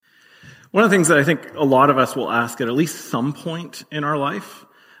One of the things that I think a lot of us will ask at least some point in our life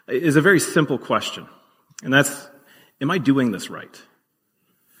is a very simple question. And that's, am I doing this right?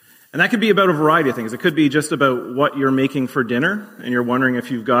 And that could be about a variety of things. It could be just about what you're making for dinner, and you're wondering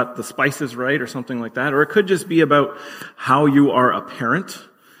if you've got the spices right or something like that. Or it could just be about how you are a parent.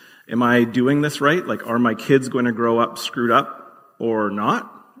 Am I doing this right? Like, are my kids going to grow up screwed up or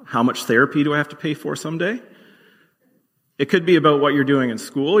not? How much therapy do I have to pay for someday? It could be about what you're doing in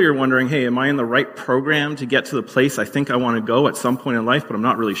school. You're wondering, hey, am I in the right program to get to the place I think I want to go at some point in life, but I'm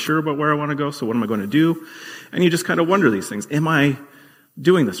not really sure about where I want to go, so what am I going to do? And you just kind of wonder these things. Am I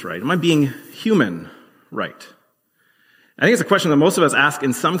doing this right? Am I being human right? I think it's a question that most of us ask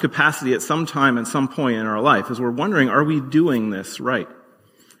in some capacity at some time and some point in our life, is we're wondering, are we doing this right?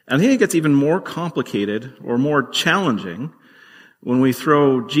 And I think it gets even more complicated or more challenging when we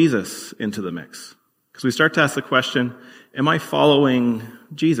throw Jesus into the mix. Because we start to ask the question, am I following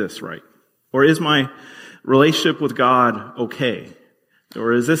Jesus right? Or is my relationship with God okay?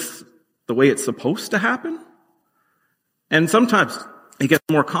 Or is this the way it's supposed to happen? And sometimes it gets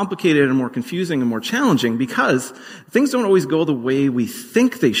more complicated and more confusing and more challenging because things don't always go the way we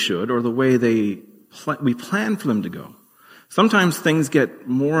think they should or the way we plan for them to go. Sometimes things get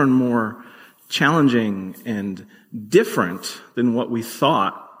more and more challenging and different than what we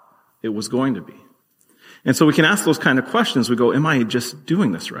thought it was going to be. And so we can ask those kind of questions. We go, am I just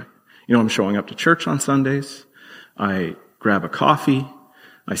doing this right? I'm showing up to church on Sundays. I grab a coffee.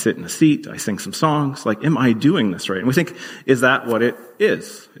 I sit in a seat. I sing some songs. Like, am I doing this right? And we think, is that what it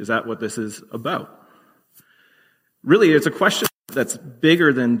is? Is that what this is about? Really, it's a question that's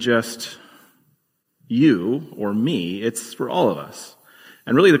bigger than just you or me. It's for all of us.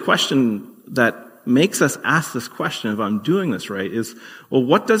 And really the question that makes us ask this question, if I'm doing this right, is, well,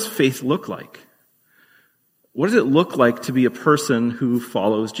 what does faith look like? What does it look like to be a person who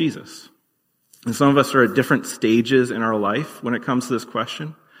follows Jesus? And some of us are at different stages in our life when it comes to this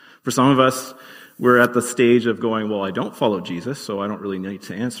question. For some of us, we're at the stage of going, well, I don't follow Jesus, so I don't really need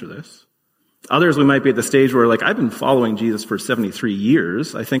to answer this. Others, we might be at the stage where, like, I've been following Jesus for 73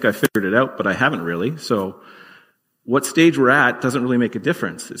 years. I think I figured it out, but I haven't really. So what stage we're at doesn't really make a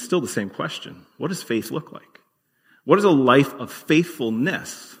difference. It's still the same question. What does faith look like? What does a life of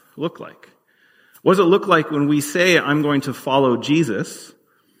faithfulness look like? What does it look like when we say, I'm going to follow Jesus,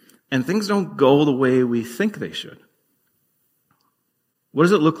 and things don't go the way we think they should? What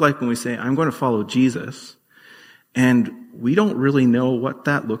does it look like when we say, I'm going to follow Jesus, and we don't really know what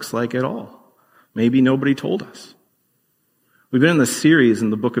that looks like at all? Maybe nobody told us. We've been in this series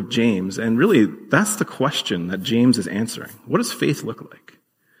in the book of James, and really that's the question that James is answering. What does faith look like?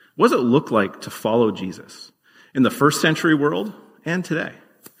 What does it look like to follow Jesus in the first century world and today?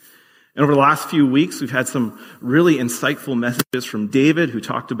 And over the last few weeks, we've had some really insightful messages from David, who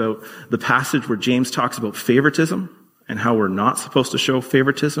talked about the passage where James talks about favoritism and how we're not supposed to show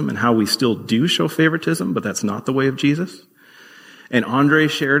favoritism and how we still do show favoritism, but that's not the way of Jesus. And Andre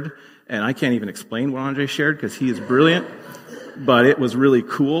shared, and I can't even explain what Andre shared because he is brilliant, but it was really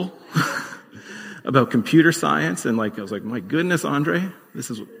cool about computer science. And I was like, my goodness, Andre, this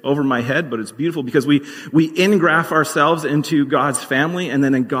is over my head, but it's beautiful because we engraft ourselves into God's family, and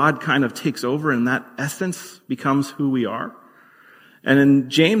then God kind of takes over, and that essence becomes who we are. And then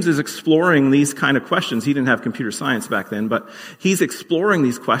James is exploring these kind of questions. He didn't have computer science back then, but he's exploring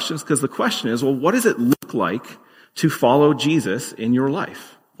these questions because the question is, well, what does it look like to follow Jesus in your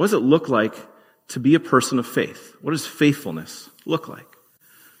life? What does it look like to be a person of faith? What does faithfulness look like?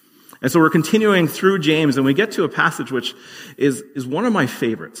 And so we're continuing through James, and we get to a passage which is one of my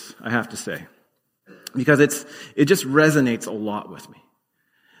favorites, I have to say, because it just resonates a lot with me.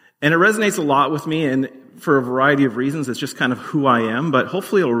 And it resonates a lot with me, and for a variety of reasons. It's just kind of who I am, but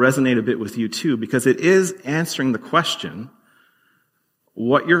hopefully it'll resonate a bit with you too, because it is answering the question,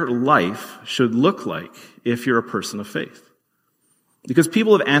 what your life should look like if you're a person of faith. Because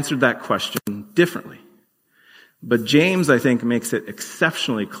people have answered that question differently. But James, I think, makes it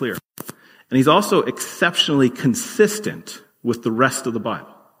exceptionally clear. And he's also exceptionally consistent with the rest of the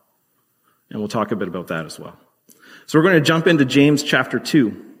Bible. And we'll talk a bit about that as well. So we're going to jump into James chapter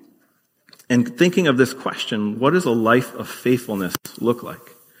 2. And thinking of this question, what does a life of faithfulness look like?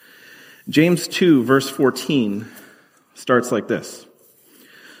 James 2, verse 14, starts like this.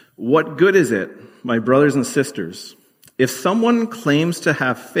 What good is it, my brothers and sisters, if someone claims to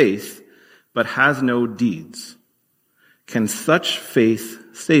have faith but has no deeds? Can such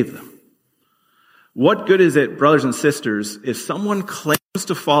faith save them? What good is it, brothers and sisters, if someone claims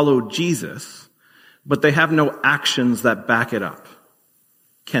to follow Jesus, but they have no actions that back it up?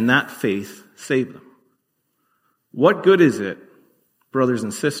 Can that faith save them? What good is it, brothers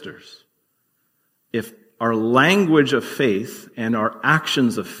and sisters, if our language of faith and our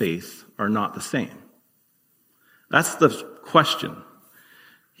actions of faith are not the same? That's the question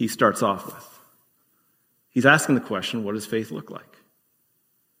he starts off with. He's asking the question, what does faith look like?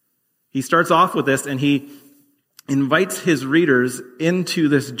 He starts off with this, and he invites his readers into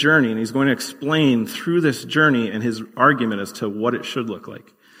this journey, and he's going to explain through this journey and his argument as to what it should look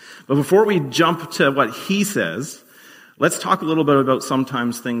like. But before we jump to what he says, let's talk a little bit about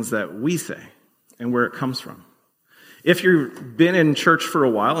sometimes things that we say and where it comes from. If you've been in church for a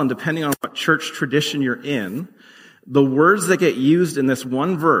while, and depending on what church tradition you're in, the words that get used in this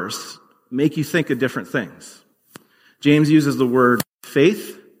one verse make you think of different things. James uses the word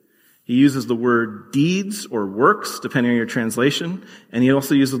faith. He uses the word deeds or works, depending on your translation, and he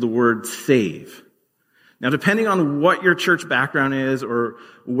also uses the word save. Now, depending on what your church background is or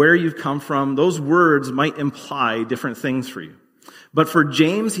where you've come from, those words might imply different things for you. But for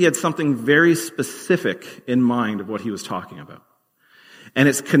James, he had something very specific in mind of what he was talking about. And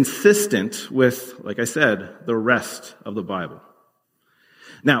it's consistent with, like I said, the rest of the Bible.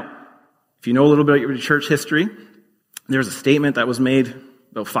 Now, if you know a little bit about your church history, there's a statement that was made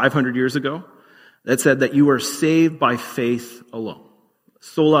about 500 years ago that said that you are saved by faith alone.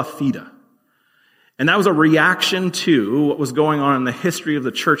 Sola fide. And that was a reaction to what was going on in the history of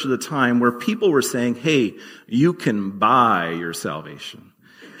the church at the time, where people were saying, hey, you can buy your salvation.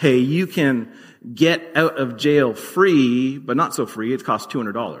 Hey, you can get out of jail free, but not so free. It costs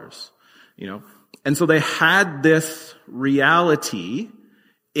 $200, And so they had this reality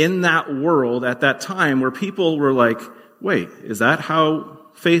in that world at that time where people were like, wait, is that how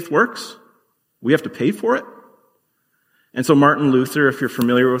faith works? We have to pay for it? And so Martin Luther, if you're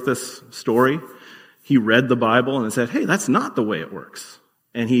familiar with this story, he read the Bible and said, hey, that's not the way it works.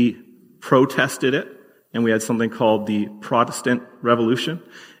 And he protested it, and we had something called the Protestant Revolution.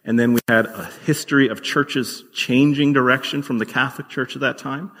 And then we had a history of churches changing direction from the Catholic Church at that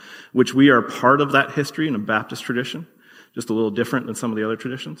time, which we are part of that history in a Baptist tradition, just a little different than some of the other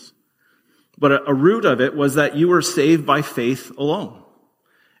traditions. But a root of it was that you were saved by faith alone.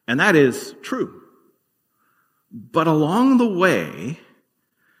 And that is true. But along the way,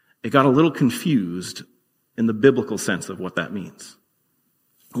 it got a little confused in the biblical sense of what that means.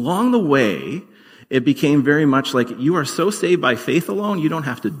 Along the way, it became very much like you are so saved by faith alone, you don't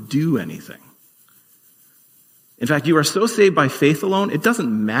have to do anything. In fact, you are so saved by faith alone, it doesn't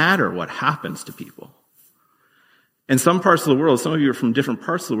matter what happens to people. In some parts of the world, some of you are from different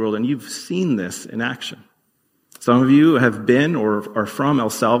parts of the world, and you've seen this in action. Some of you have been or are from El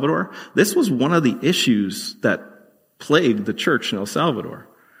Salvador. This was one of the issues that plagued the church in El Salvador.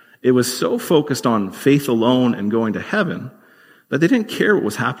 It was so focused on faith alone and going to heaven that they didn't care what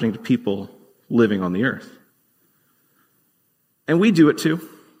was happening to people living on the earth. And we do it too.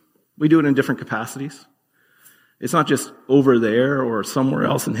 We do it in different capacities. It's not just over there or somewhere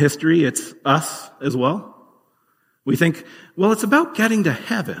else in history. It's us as well. We think, well, it's about getting to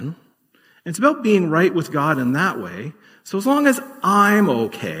heaven. And it's about being right with God in that way. So as long as I'm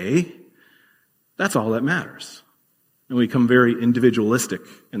okay, that's all that matters. And we become very individualistic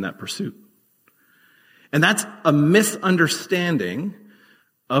in that pursuit. And that's a misunderstanding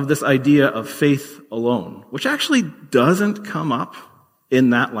of this idea of faith alone, which actually doesn't come up in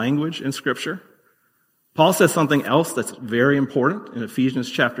that language in Scripture. Paul says something else that's very important in Ephesians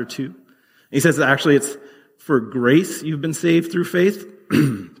chapter 2. He says that actually it's for grace you've been saved through faith.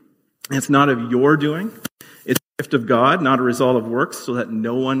 It's not of your doing. It's a gift of God, not a result of works, so that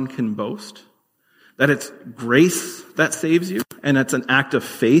no one can boast. That it's grace that saves you, and it's an act of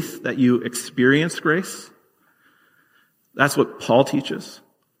faith that you experience grace. That's what Paul teaches.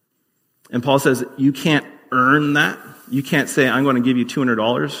 And Paul says, you can't earn that. You can't say, I'm going to give you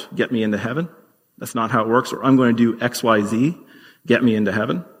 $200, get me into heaven. That's not how it works. Or I'm going to do X, Y, Z, get me into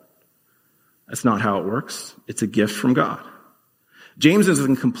heaven. That's not how it works. It's a gift from God. James is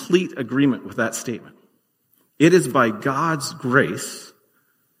in complete agreement with that statement. It is by God's grace,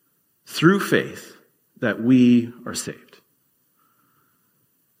 through faith, that we are saved.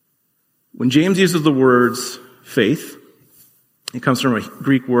 When James uses the words faith, it comes from a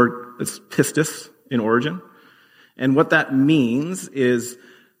Greek word that's pistis in origin. And what that means is,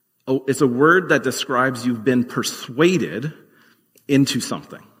 it's a word that describes you've been persuaded into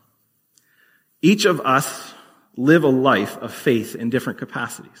something. Each of us live a life of faith in different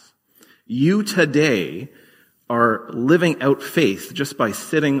capacities. You today are living out faith just by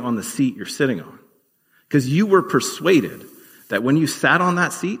sitting on the seat you're sitting on. Because you were persuaded that when you sat on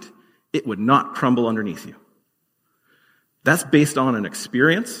that seat, it would not crumble underneath you. That's based on an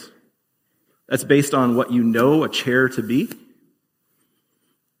experience. That's based on what you know a chair to be.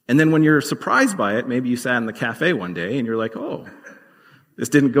 And then when you're surprised by it, maybe you sat in the cafe one day and you're like, oh, this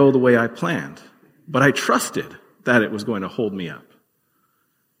didn't go the way I planned, but I trusted that it was going to hold me up.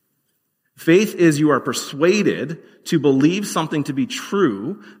 Faith is you are persuaded to believe something to be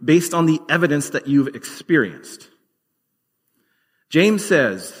true based on the evidence that you've experienced. James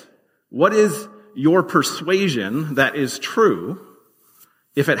says, what is your persuasion that is true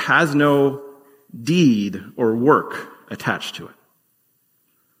if it has no deed or work attached to it?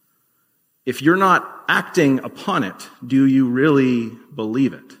 If you're not acting upon it, do you really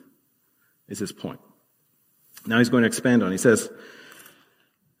believe it? Is his point. Now he's going to expand on it. He says,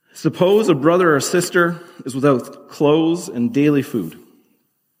 suppose a brother or sister is without clothes and daily food.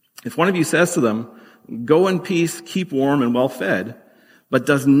 If one of you says to them, go in peace, keep warm and well fed, but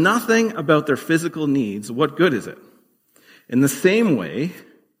does nothing about their physical needs, what good is it? In the same way,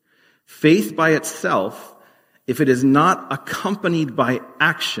 faith by itself, if it is not accompanied by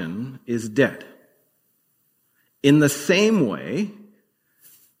action, is dead. In the same way,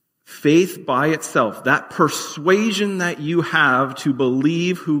 faith by itself, that persuasion that you have to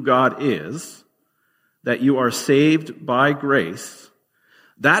believe who God is, that you are saved by grace,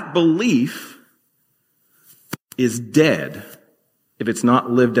 that belief is dead if it's not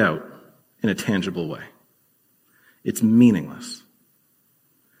lived out in a tangible way. It's meaningless.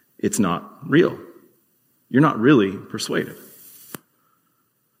 It's not real. You're not really persuaded.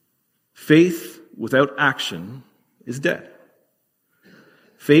 Faith without action is dead.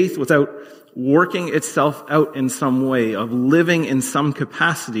 Faith without working itself out in some way, of living in some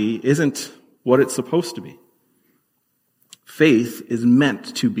capacity, isn't what it's supposed to be. Faith is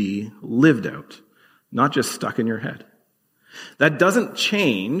meant to be lived out, not just stuck in your head. That doesn't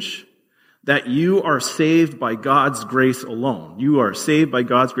change that you are saved by God's grace alone. You are saved by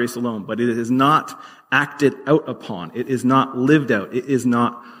God's grace alone, but it is not acted out upon. It is not lived out. It is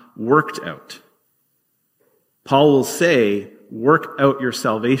not worked out. Paul will say, work out your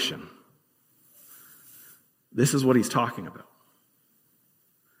salvation. This is what he's talking about.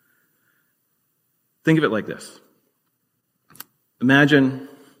 Think of it like this. Imagine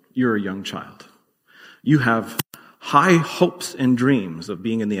you're a young child. You have high hopes and dreams of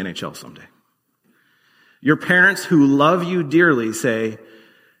being in the NHL someday. Your parents who love you dearly say,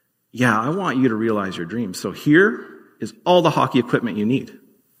 yeah, I want you to realize your dreams. So here is all the hockey equipment you need.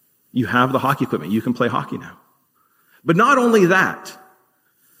 You have the hockey equipment. You can play hockey now. But not only that,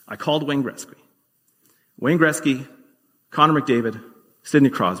 I called Wayne Gretzky. Wayne Gretzky, Connor McDavid, Sidney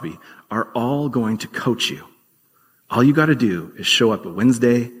Crosby are all going to coach you. All you got to do is show up a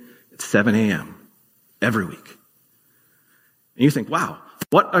Wednesday at 7 a.m. every week. And you think, wow,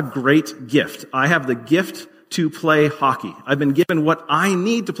 what a great gift. I have the gift to play hockey. I've been given what I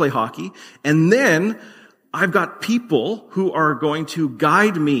need to play hockey. And then I've got people who are going to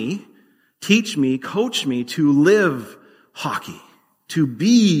guide me, teach me, coach me to live hockey, to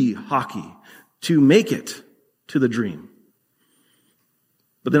be hockey, to make it to the dream.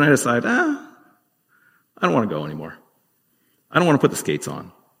 But then I decide, I don't want to go anymore. I don't want to put the skates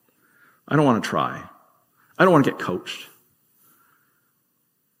on. I don't want to try. I don't want to get coached.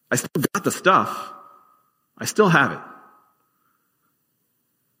 I still got the stuff. I still have it.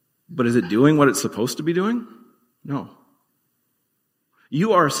 But is it doing what it's supposed to be doing? No.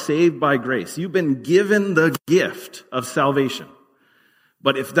 You are saved by grace. You've been given the gift of salvation.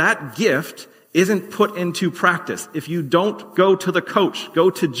 But if that gift isn't put into practice, if you don't go to the coach, go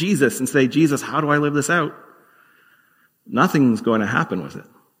to Jesus and say, Jesus, how do I live this out? Nothing's going to happen with it.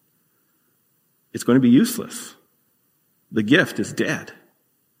 It's going to be useless. The gift is dead.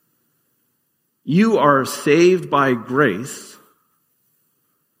 You are saved by grace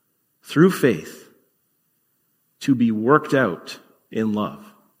through faith to be worked out in love.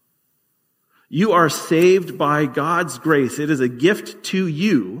 You are saved by God's grace. It is a gift to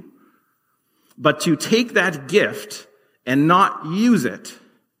you, but to take that gift and not use it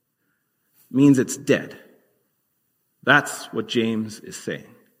means it's dead. That's what James is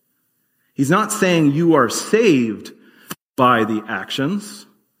saying. He's not saying you are saved by the actions.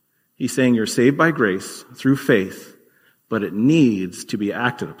 He's saying you're saved by grace through faith, but it needs to be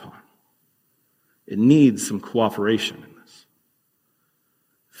acted upon. It needs some cooperation in this.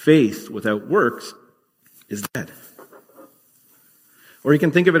 Faith without works is dead. Or you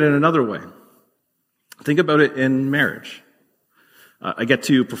can think of it in another way. Think about it in marriage. I get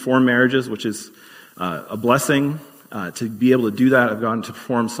to perform marriages, which is a blessing to be able to do that. I've gotten to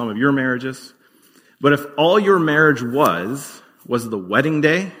perform some of your marriages. But if all your marriage was the wedding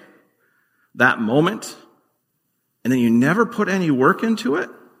day, that moment, and then you never put any work into it,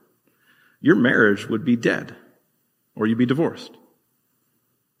 your marriage would be dead, or you'd be divorced.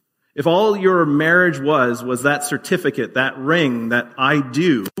 If all your marriage was that certificate, that ring, that I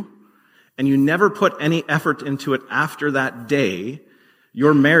do, and you never put any effort into it after that day,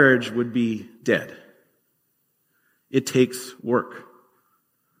 your marriage would be dead. It takes work.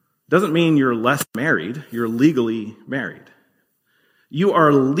 Doesn't mean you're less married. You're legally married. You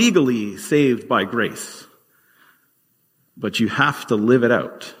are legally saved by grace. But you have to live it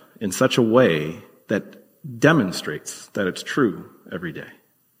out in such a way that demonstrates that it's true every day.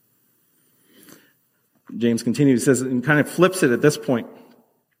 James continues, he says, and kind of flips it at this point.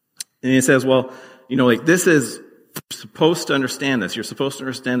 And he says, well, this is, you're supposed to understand this. You're supposed to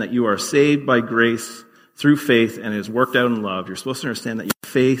understand that you are saved by grace through faith and it is worked out in love. You're supposed to understand that your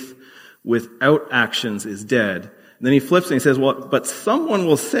faith without actions is dead. And then he flips and he says, well, but someone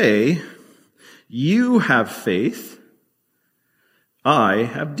will say, you have faith, I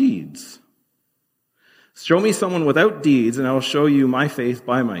have deeds. Show me someone without deeds, and I will show you my faith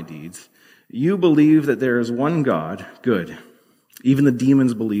by my deeds. You believe that there is one God, good. Even the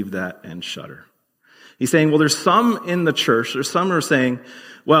demons believe that and shudder. He's saying, well, there's some in the church, there's some who are saying,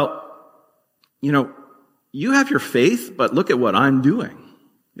 well, you have your faith, but look at what I'm doing.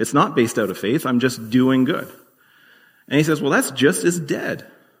 It's not based out of faith, I'm just doing good. And he says, well, that's just as dead.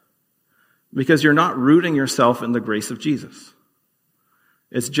 Because you're not rooting yourself in the grace of Jesus.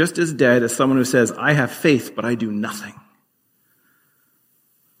 It's just as dead as someone who says, I have faith, but I do nothing.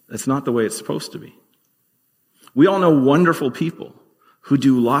 That's not the way it's supposed to be. We all know wonderful people who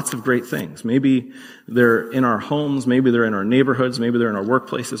do lots of great things. Maybe they're in our homes, maybe they're in our neighborhoods, maybe they're in our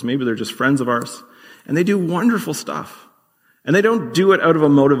workplaces, maybe they're just friends of ours, and they do wonderful stuff. And they don't do it out of a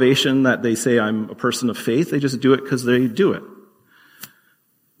motivation that they say, I'm a person of faith. They just do it because they do it.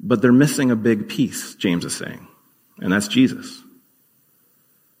 But they're missing a big piece, James is saying, and that's Jesus.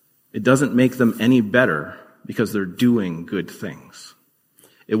 It doesn't make them any better because they're doing good things.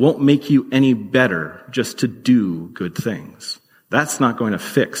 It won't make you any better just to do good things. That's not going to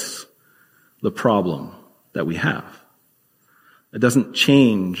fix the problem that we have. It doesn't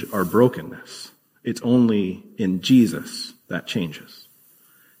change our brokenness. It's only in Jesus that changes.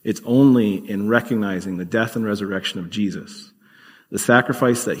 It's only in recognizing the death and resurrection of Jesus, the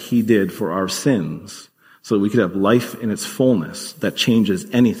sacrifice that he did for our sins so that we could have life in its fullness, that changes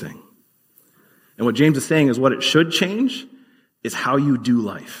anything. And what James is saying is what it should change is how you do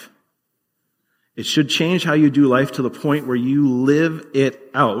life. It should change how you do life to the point where you live it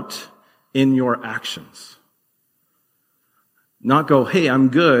out in your actions. Not go, hey, I'm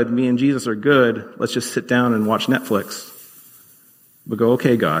good, me and Jesus are good, let's just sit down and watch Netflix. But go,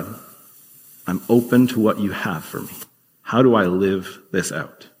 okay, God, I'm open to what you have for me. How do I live this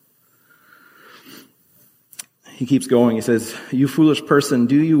out? He keeps going. He says, you foolish person,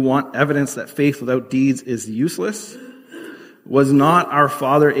 do you want evidence that faith without deeds is useless? Was not our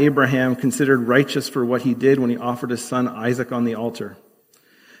father Abraham considered righteous for what he did when he offered his son Isaac on the altar?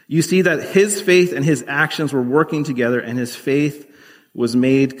 You see that his faith and his actions were working together, and his faith was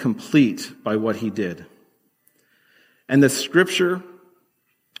made complete by what he did. And the scripture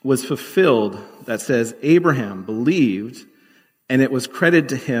was fulfilled that says, Abraham believed, and it was credited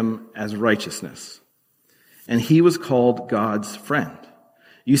to him as righteousness. And he was called God's friend.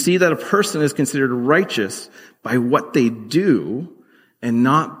 You see that a person is considered righteous by what they do and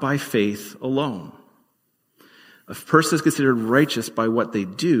not by faith alone. A person is considered righteous by what they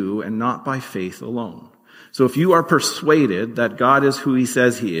do and not by faith alone. So if you are persuaded that God is who he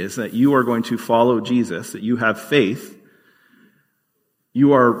says he is, that you are going to follow Jesus, that you have faith,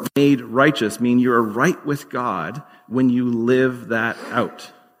 you are made righteous, meaning you are right with God when you live that out.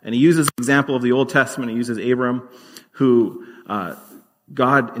 And he uses the example of the Old Testament. He uses Abram, who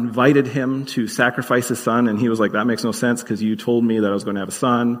God invited him to sacrifice his son, and he was like, that makes no sense because you told me that I was going to have a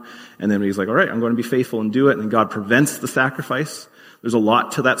son. And then he's like, all right, I'm going to be faithful and do it. And then God prevents the sacrifice. There's a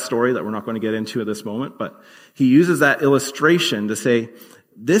lot to that story that we're not going to get into at this moment, but he uses that illustration to say,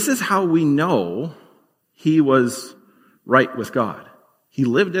 this is how we know he was right with God. He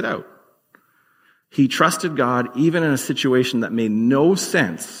lived it out. He trusted God even in a situation that made no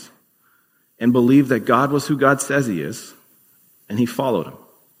sense and believed that God was who God says he is, and he followed him.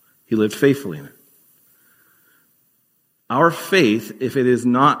 He lived faithfully in it. Our faith, if it is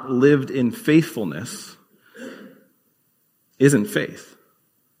not lived in faithfulness, isn't faith.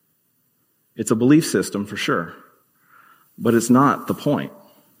 It's a belief system for sure, but it's not the point.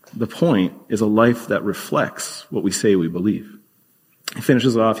 The point is a life that reflects what we say we believe. He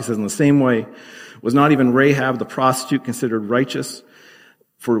finishes off, he says, in the same way, was not even Rahab the prostitute considered righteous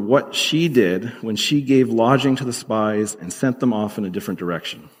for what she did when she gave lodging to the spies and sent them off in a different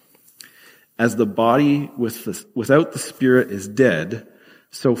direction? As the body without the spirit is dead,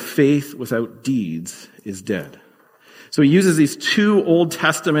 So faith without deeds is dead. So he uses these two Old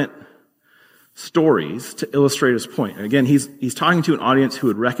Testament stories to illustrate his point. And again, he's talking to an audience who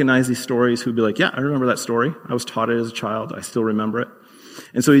would recognize these stories, who would be like, yeah, I remember that story. I was taught it as a child. I still remember it.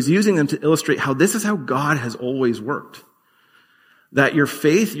 And so he's using them to illustrate how this is how God has always worked. That your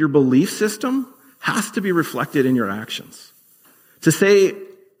faith, your belief system, has to be reflected in your actions. To say,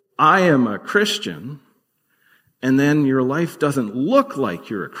 I am a Christian, and then your life doesn't look like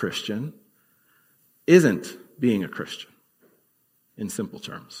you're a Christian, isn't being a Christian, in simple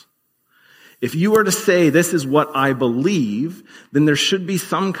terms. If you are to say, this is what I believe, then there should be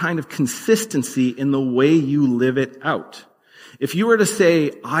some kind of consistency in the way you live it out. If you were to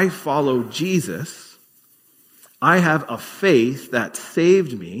say, I follow Jesus, I have a faith that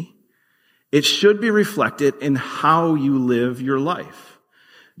saved me, it should be reflected in how you live your life.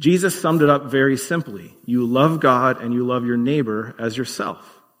 Jesus summed it up very simply. You love God and you love your neighbor as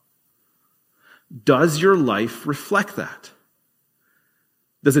yourself. Does your life reflect that?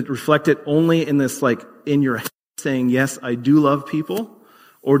 Does it reflect it only in this, in your head saying, yes, I do love people?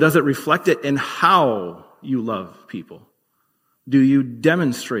 Or does it reflect it in how you love people? Do you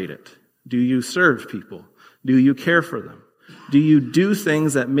demonstrate it? Do you serve people? Do you care for them? Do you do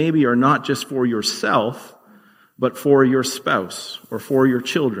things that maybe are not just for yourself, but for your spouse, or for your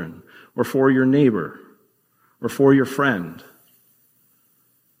children, or for your neighbor, or for your friend?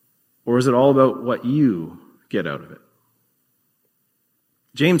 Or is it all about what you get out of it?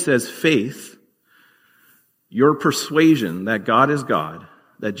 James says faith, your persuasion that God is God,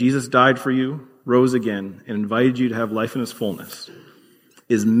 that Jesus died for you, rose again, and invited you to have life in his fullness,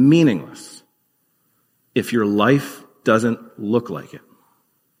 is meaningless if your life doesn't look like it.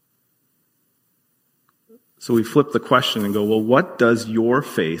 So we flip the question and go, well, what does your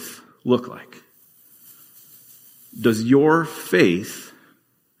faith look like? Does your faith,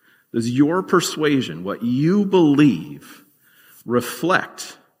 does your persuasion, what you believe,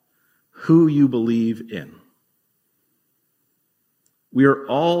 reflect who you believe in? We are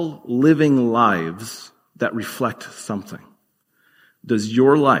all living lives that reflect something. Does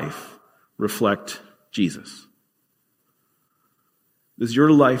your life reflect Jesus? Does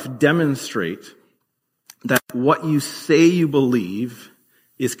your life demonstrate that what you say you believe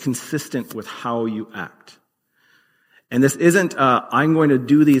is consistent with how you act? And this isn't, I'm going to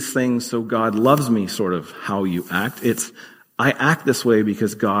do these things so God loves me sort of how you act. It's, I act this way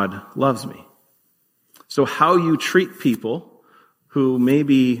because God loves me. So how you treat people who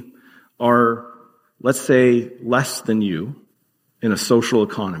maybe are, let's say, less than you in a social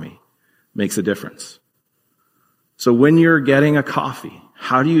economy makes a difference. So when you're getting a coffee,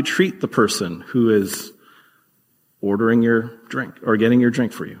 how do you treat the person who is ordering your drink or getting your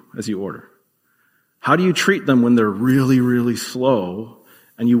drink for you as you order? How do you treat them when they're really, really slow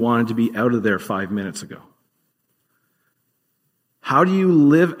and you wanted to be out of there 5 minutes ago? How do you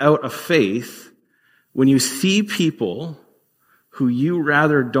live out a faith when you see people who you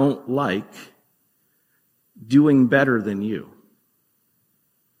rather don't like doing better than you?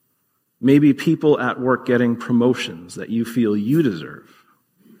 Maybe people at work getting promotions that you feel you deserve.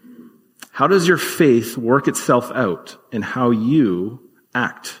 How does your faith work itself out in how you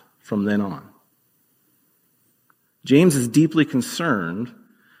act from then on? James is deeply concerned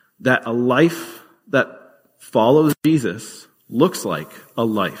that a life that follows Jesus looks like a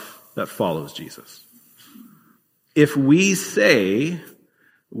life that follows Jesus. If we say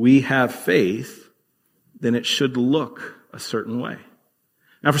we have faith, then it should look a certain way.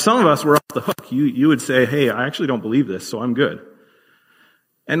 Now, for some of us, we're off the hook. You would say, hey, I actually don't believe this, so I'm good.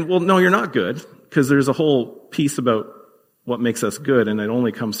 And, well, no, you're not good, because there's a whole piece about what makes us good, and it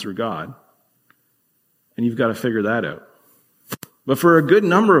only comes through God. And you've got to figure that out. But for a good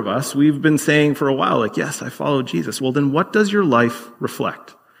number of us, we've been saying for a while, yes, I follow Jesus. Well, then what does your life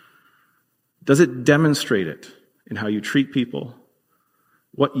reflect? Does it demonstrate it in how you treat people,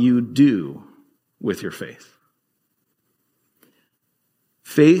 what you do with your faith?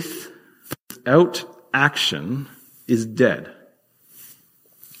 Faith without action is dead.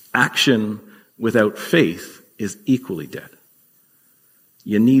 Action without faith is equally dead.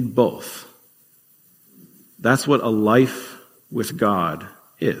 You need both. That's what a life with God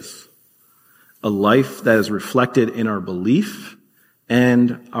is. A life that is reflected in our belief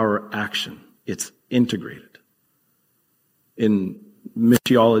and our action. It's integrated. In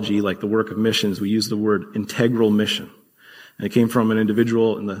missiology, like the work of missions, we use the word integral mission. And it came from an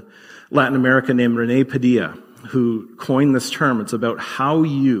individual in the Latin America named Rene Padilla, who coined this term. It's about how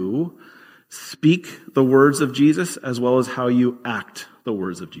you speak the words of Jesus as well as how you act the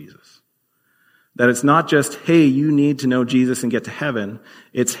words of Jesus. That it's not just, hey, you need to know Jesus and get to heaven.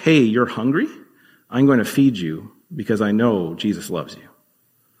 It's, hey, you're hungry? I'm going to feed you because I know Jesus loves you.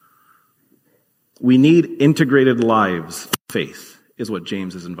 We need integrated lives of faith, is what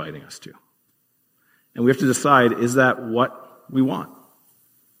James is inviting us to. And we have to decide, is that what we want?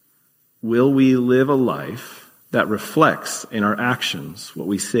 Will we live a life that reflects in our actions what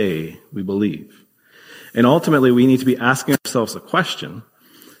we say we believe? And ultimately, we need to be asking ourselves a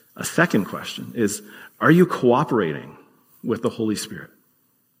second question is, are you cooperating with the Holy Spirit?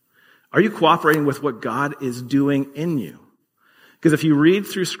 Are you cooperating with what God is doing in you? Because if you read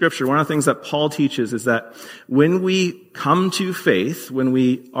through Scripture, one of the things that Paul teaches is that when we come to faith, when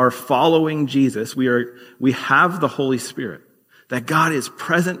we are following Jesus, we have the Holy Spirit, that God is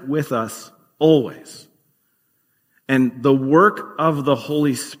present with us always. And the work of the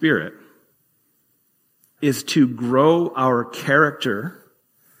Holy Spirit is to grow our character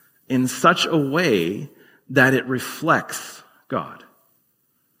in such a way that it reflects God.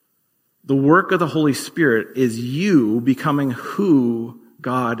 The work of the Holy Spirit is you becoming who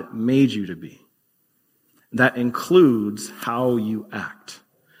God made you to be. That includes how you act.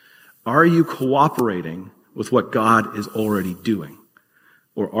 Are you cooperating with what God is already doing?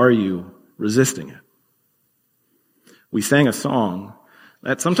 Or are you resisting it? We sang a song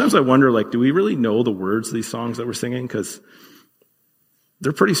that sometimes I wonder, do we really know the words of these songs that we're singing? Because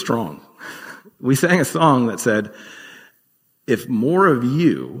they're pretty strong. We sang a song that said, if more of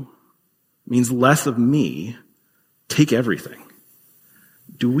you means less of me, take everything.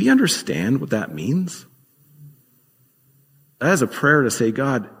 Do we understand what that means? That is a prayer to say,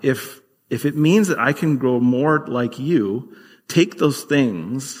 God, if it means that I can grow more like you, take those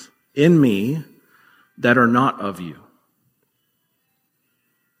things in me that are not of you.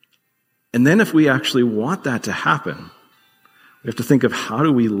 And then if we actually want that to happen, we have to think of how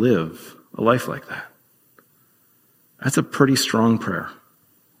do we live a life like that? That's a pretty strong prayer.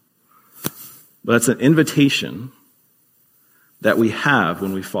 But it's an invitation that we have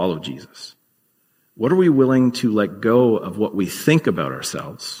when we follow Jesus. What are we willing to let go of what we think about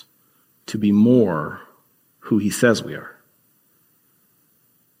ourselves to be more who he says we are?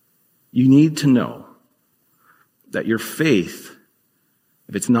 You need to know that your faith,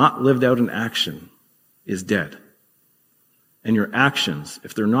 if it's not lived out in action, is dead. And your actions,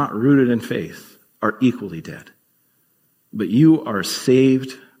 if they're not rooted in faith, are equally dead. But you are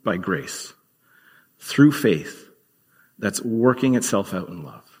saved by grace, through faith that's working itself out in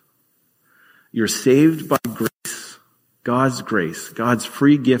love. You're saved by grace, God's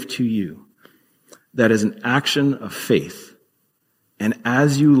free gift to you, that is an action of faith. And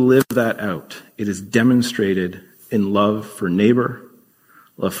as you live that out, it is demonstrated in love for neighbor,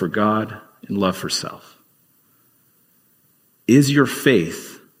 love for God, and love for self. Is your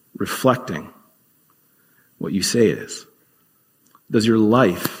faith reflecting what you say it is? Does your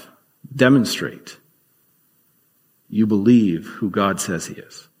life demonstrate you believe who God says he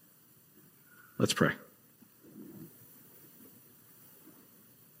is? Let's pray.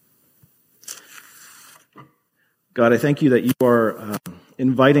 God, I thank you that you are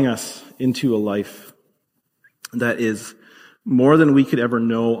inviting us into a life that is more than we could ever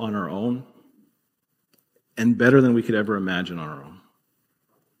know on our own and better than we could ever imagine on our own.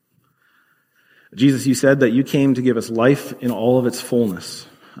 Jesus, you said that you came to give us life in all of its fullness.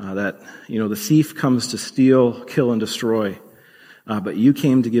 That, the thief comes to steal, kill, and destroy. But you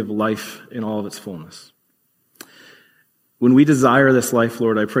came to give life in all of its fullness. When we desire this life,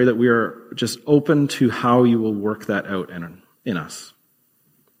 Lord, I pray that we are just open to how you will work that out in us.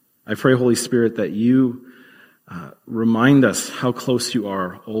 I pray, Holy Spirit, that you remind us how close you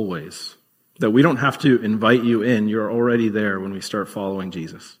are always. That we don't have to invite you in. You're already there when we start following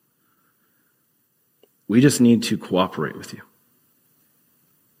Jesus. We just need to cooperate with you.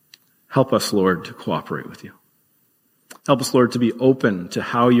 Help us, Lord, to cooperate with you. Help us, Lord, to be open to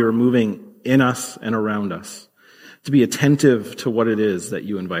how you're moving in us and around us, to be attentive to what it is that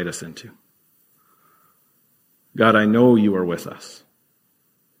you invite us into. God, I know you are with us.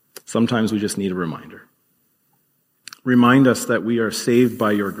 Sometimes we just need a reminder. Remind us that we are saved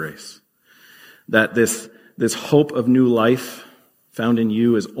by your grace, that this hope of new life found in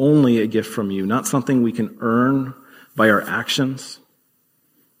you is only a gift from you, not something we can earn by our actions,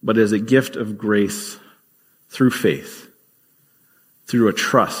 but as a gift of grace through faith, through a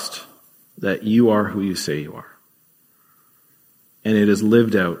trust that you are who you say you are. And it is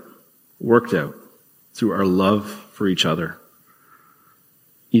lived out, worked out through our love for each other,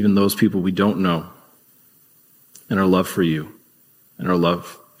 even those people we don't know, and our love for you, and our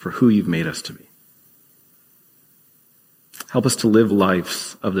love for who you've made us to be. Help us to live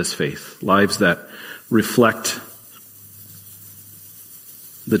lives of this faith, lives that reflect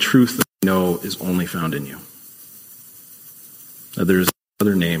the truth that we know is only found in you. That there is no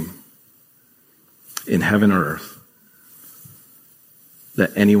other name in heaven or earth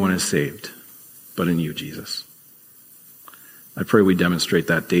that anyone is saved but in you, Jesus. I pray we demonstrate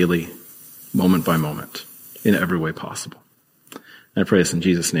that daily, moment by moment, in every way possible. And I pray this in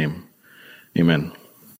Jesus' name. Amen.